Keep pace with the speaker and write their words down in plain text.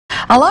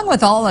Along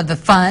with all of the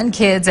fun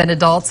kids and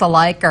adults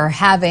alike are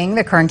having,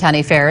 the Kern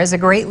County Fair is a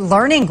great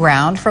learning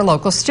ground for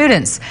local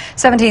students.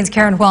 17's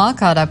Karen Hua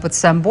caught up with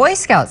some Boy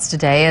Scouts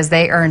today as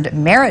they earned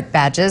merit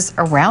badges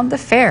around the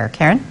fair.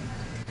 Karen?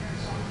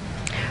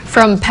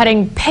 From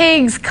petting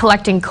pigs,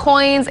 collecting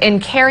coins,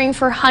 and caring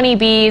for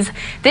honeybees,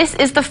 this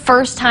is the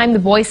first time the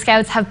Boy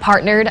Scouts have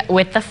partnered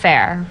with the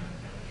fair.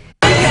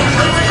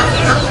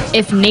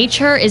 If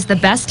nature is the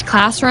best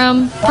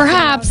classroom,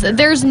 perhaps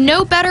there's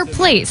no better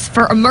place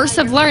for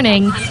immersive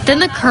learning than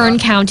the Kern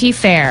County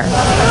Fair.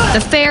 The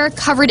fair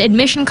covered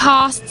admission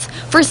costs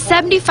for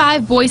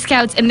 75 Boy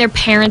Scouts and their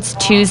parents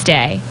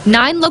Tuesday.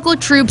 9 local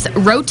troops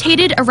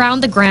rotated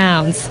around the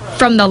grounds,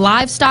 from the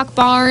livestock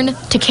barn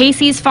to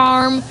Casey's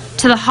farm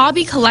to the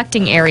hobby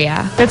collecting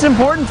area. It's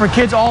important for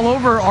kids all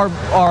over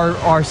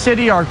our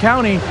city, our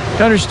county,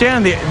 to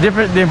understand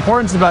the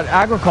importance about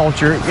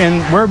agriculture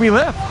and where we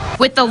live.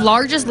 With the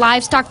largest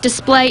livestock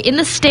display in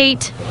the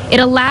state, it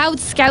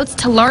allowed scouts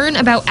to learn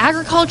about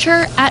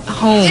agriculture at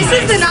home. This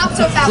is the not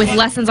so fast. With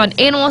lessons on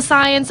animal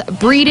science,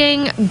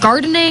 breeding,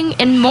 gardening,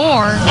 and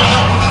more.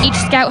 Each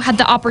scout had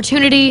the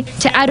opportunity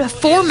to add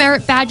 4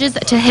 merit badges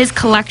to his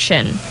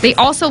collection. They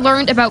also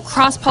learned about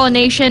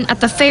cross-pollination at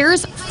the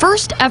fair's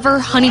first ever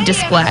honey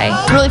display.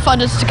 It's really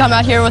fun just to come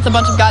out here with a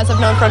bunch of guys I've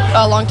known for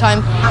a long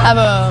time. Have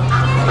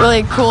a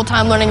really cool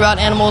time learning about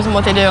animals and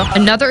what they do.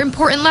 Another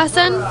important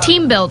lesson,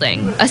 team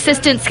building.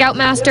 Assistant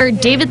Scoutmaster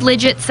David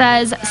Lidgett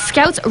says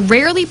scouts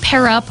rarely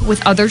pair up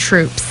with other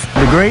troops.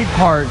 The great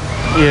part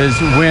is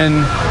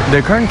when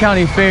the Kern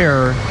County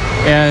Fair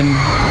and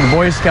the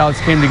Boy Scouts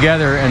came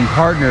together and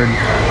partnered.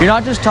 You're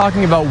not just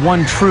talking about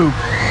one troop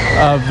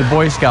of the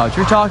Boy Scouts.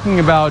 You're talking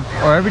about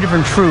every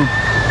different troop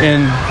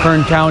in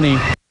Kern County.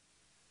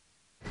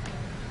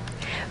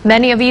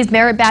 Many of these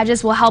merit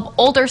badges will help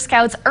older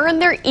scouts earn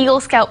their Eagle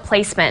Scout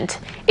placement.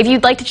 If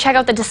you'd like to check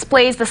out the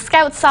displays the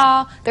scouts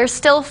saw, there's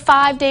still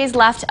 5 days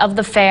left of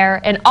the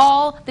fair, and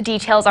all the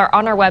details are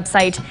on our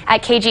website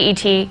at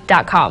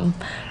kget.com.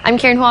 I'm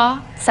Karen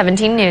Hua,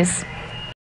 17 News.